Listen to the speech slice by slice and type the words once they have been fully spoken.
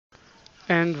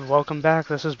And welcome back.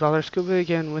 This is ballerscuba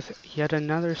again with yet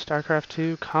another Starcraft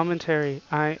 2 commentary.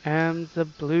 I am the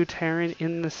blue Terran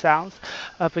in the south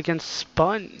up against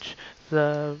Sponge,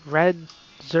 the red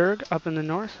Zerg up in the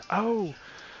north. Oh,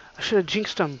 I should have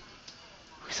jinxed him.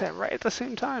 We said it right at the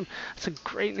same time. That's a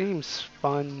great name,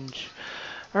 Sponge.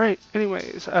 Alright,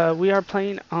 anyways, we are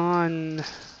playing on, I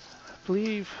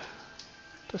believe,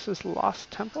 this is Lost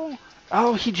Temple?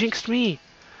 Oh, he jinxed me!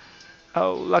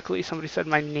 Oh, luckily somebody said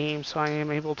my name, so I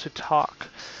am able to talk.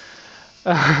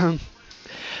 Alright,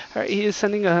 he is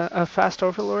sending a fast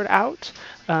overlord out.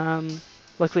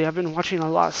 Luckily, I've been watching a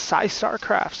lot of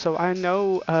Starcraft, so I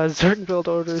know Zerg build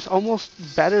orders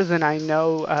almost better than I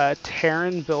know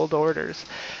Terran build orders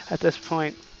at this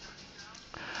point.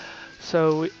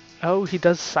 So, oh, he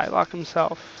does Psylocke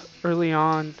himself early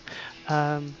on,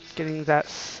 getting that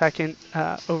second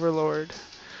overlord.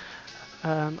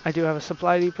 I do have a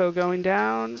supply depot going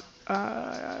down,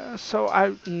 so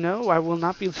I know I will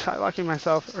not be Psylocking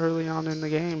myself early on in the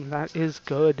game. That is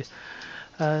good.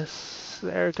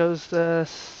 There goes the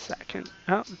second.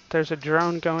 Oh, there's a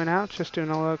drone going out, just doing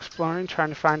a little exploring, trying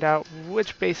to find out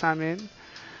which base I'm in.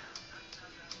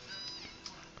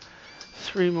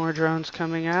 3 more drones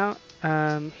coming out.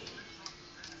 Yeah,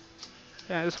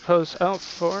 I suppose. Oh,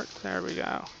 4. There we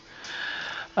go.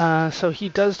 So he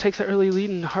does take the early lead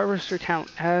in harvester count,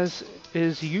 as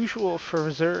is usual for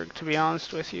Zerg, to be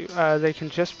honest with you. They can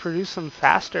just produce them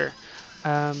faster.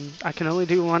 I can only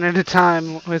do one at a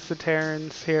time with the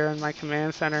Terrans here in my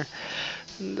command center.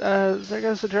 There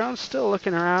goes the drone, still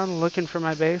looking around, looking for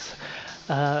my base.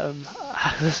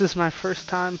 This is my first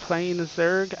time playing a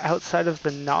Zerg outside of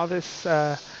the novice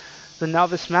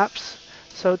maps.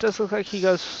 So it does look like he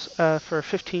goes for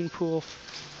 15 pool,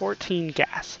 14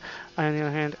 gas. On the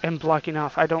other hand, and blocking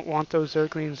off. I don't want those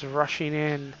Zerglings rushing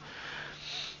in.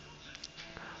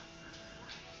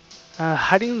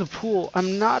 Hiding in the pool.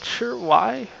 I'm not sure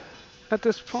why at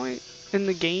this point in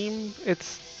the game.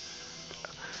 It's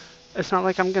not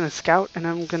like I'm going to scout and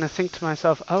I'm going to think to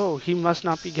myself, oh, he must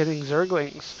not be getting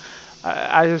Zerglings.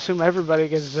 I assume everybody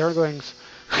gets Zerglings.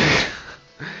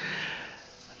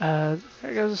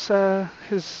 There goes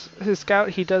his scout.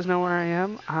 He does know where I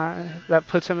am. That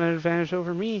puts him at an advantage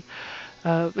over me.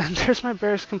 And there's my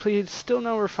barracks completed. Still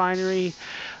no refinery,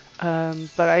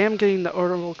 but I am getting the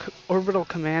orbital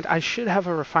command. I should have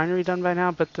a refinery done by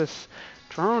now, but this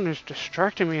drone is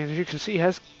distracting me. As you can see, it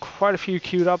has quite a few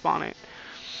queued up on it.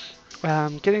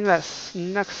 Getting that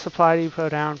next supply depot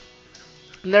down.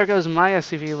 And there goes my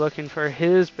SCV looking for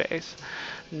his base.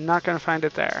 Not going to find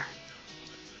it there.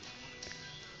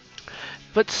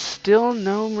 But still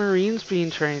no Marines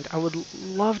being trained. I would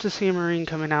love to see a Marine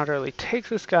coming out early. Take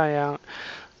this guy out.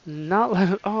 Not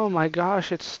let it, oh my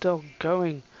gosh, it's still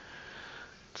going.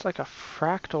 It's like a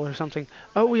fractal or something.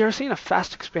 Oh, we are seeing a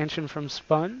fast expansion from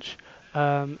Sponge,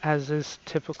 as is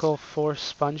typical for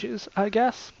sponges, I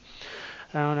guess.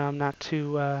 I don't know, I'm not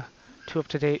too up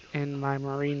to date in my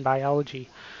marine biology.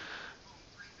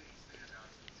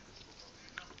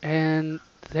 And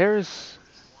there's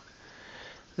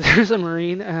a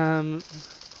Marine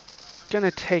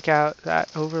gonna take out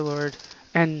that Overlord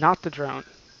and not the drone,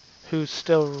 who's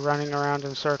still running around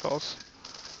in circles.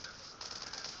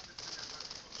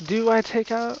 Do I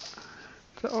take out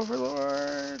the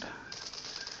Overlord?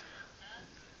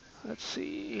 Let's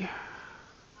see.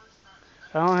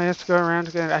 Oh, I have to go around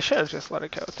again. I should have just let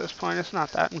it go at this point. It's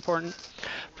not that important.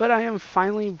 But I am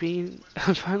finally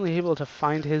finally able to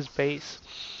find his base.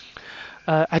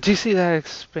 I do see that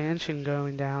expansion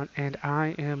going down, and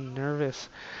I am nervous.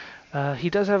 He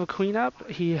does have a queen up.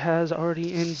 He has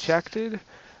already injected.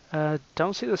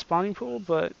 Don't see the spawning pool,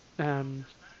 but I'm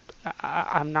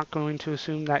not going to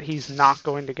assume that he's not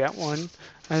going to get one.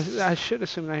 I should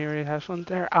assume that he already has one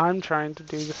there. I'm trying to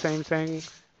do the same thing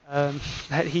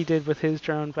that he did with his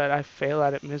drone, but I fail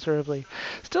at it miserably.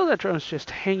 Still, that drone's just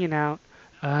hanging out.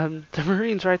 The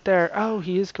Marine's right there. Oh,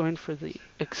 he is going for the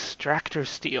extractor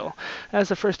steal. That's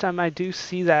the first time I do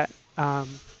see that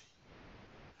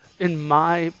in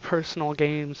my personal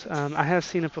games. I have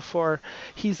seen it before.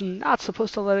 He's not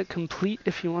supposed to let it complete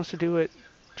if he wants to do it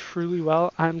truly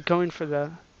well. I'm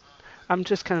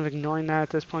just kind of ignoring that at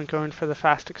this point, going for the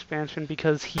fast expansion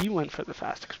because he went for the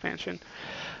fast expansion.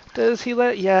 Does he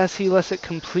let it? Yes, he lets it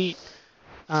complete.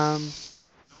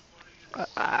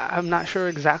 I'm not sure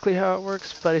exactly how it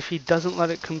works, but if he doesn't let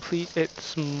it complete,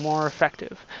 it's more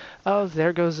effective. Oh,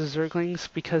 there goes the Zerglings,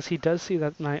 because he does see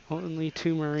that my only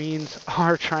 2 Marines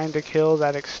are trying to kill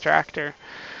that extractor.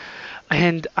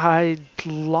 And I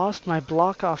lost my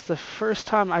block off the first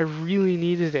time I really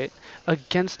needed it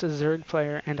against a Zerg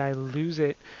player, and I lose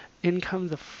it. in come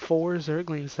the 4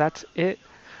 Zerglings. That's it.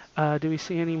 Do we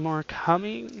see any more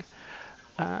coming?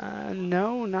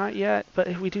 No, not yet,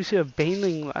 but we do see a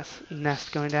Baneling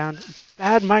nest going down.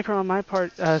 Bad micro on my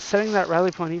part, setting that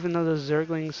rally point even though those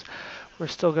Zerglings were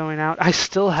still going out. I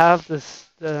still have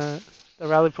the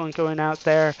rally point going out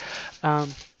there. I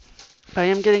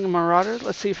am getting a Marauder.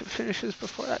 Let's see if it finishes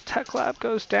before that Tech Lab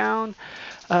goes down.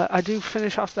 I do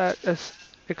finish off that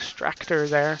extractor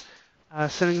there,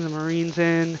 sending the Marines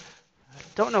in.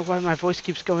 Don't know why my voice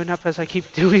keeps going up as I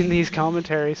keep doing these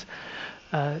commentaries.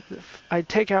 I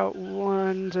take out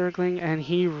one Zergling and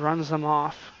he runs them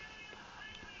off.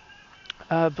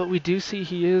 But we do see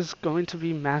he is going to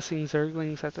be massing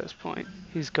Zerglings at this point.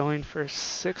 He's going for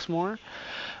 6 more,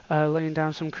 laying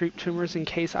down some creep tumors in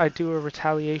case I do a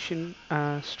retaliation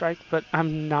strike, but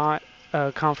I'm not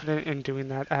confident in doing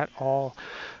that at all.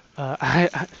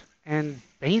 And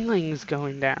Banelings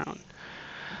going down.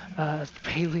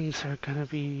 Banelings are going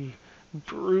to be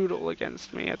brutal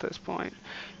against me at this point.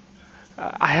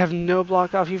 I have no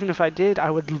block off. Even if I did, I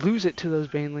would lose it to those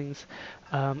Banelings.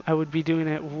 I would be doing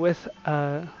it with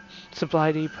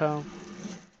Supply Depot.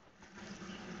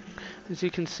 As you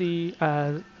can see,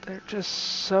 they're just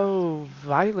so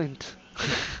violent.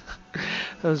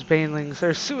 Those Banelings,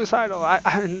 they're suicidal.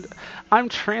 I'm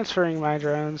transferring my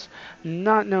drones,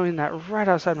 not knowing that right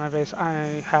outside my base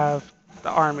I have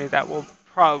the army that will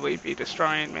probably be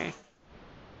destroying me.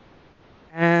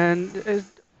 And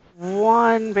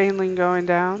one Baneling going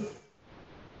down.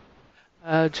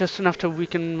 Just enough to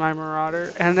weaken my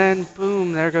Marauder. And then,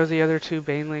 boom, there go the other 2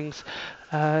 Banelings.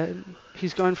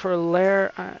 He's going for a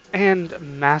lair and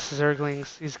mass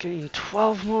Zerglings. He's getting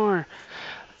 12 more.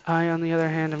 I, on the other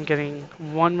hand, am getting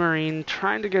 1 Marine,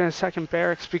 trying to get a second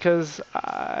barracks because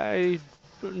I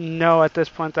know at this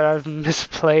point that I've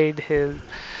misplayed his.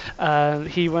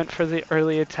 He went for the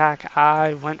early attack.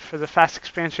 I went for the fast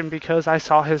expansion because I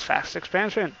saw his fast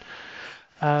expansion.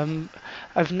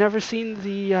 I've never seen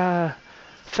the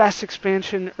fast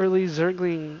expansion early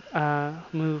Zergling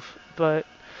move, but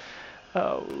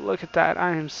oh, look at that.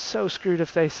 I am so screwed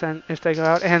if they go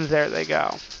out, and there they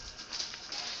go.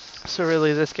 So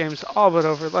really, this game's all but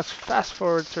over. Let's fast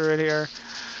forward through it here.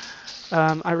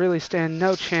 I really stand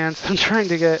no chance. I'm trying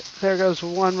to get... There goes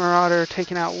 1 Marauder,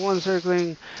 taking out 1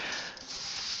 Zergling.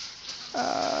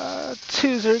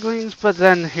 2 Zerglings, but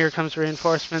then here comes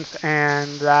reinforcements, and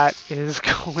that is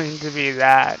going to be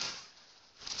that.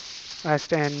 I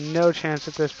stand no chance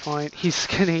at this point. He's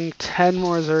getting 10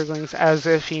 more Zerglings as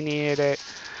if he needed it.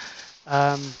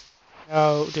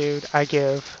 Oh, dude, I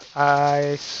give.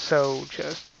 I so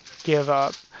just give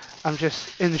up. I'm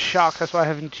just in shock. That's why I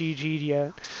haven't GG'd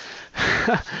yet.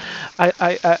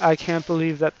 I can't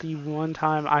believe that the one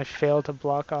time I failed to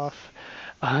block off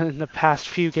in the past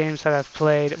few games that I've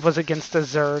played was against a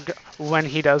Zerg when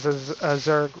he does a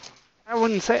Zerg. I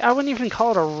wouldn't even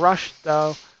call it a rush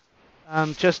though.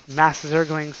 Just mass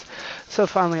Zerglings. So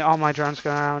finally all my drones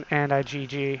go down and I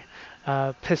GG.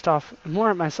 Pissed off more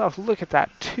at myself. Look at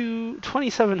that.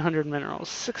 2,700 minerals,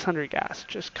 600 gas.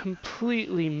 Just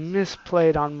completely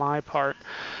misplayed on my part.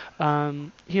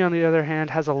 He, on the other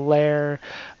hand, has a lair,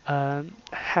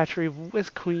 hatchery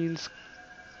with queens,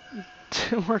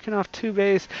 working off 2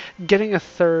 base, getting a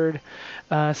 3rd,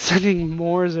 sending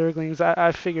more Zerglings.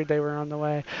 I figured they were on the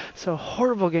way. So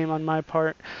horrible game on my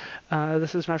part.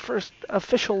 This is my first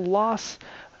official loss.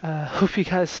 Hope you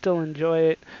guys still enjoy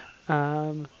it.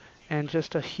 And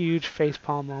just a huge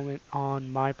facepalm moment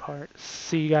on my part.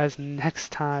 See you guys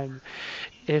next time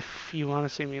if you want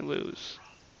to see me lose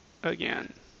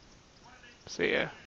again. See ya.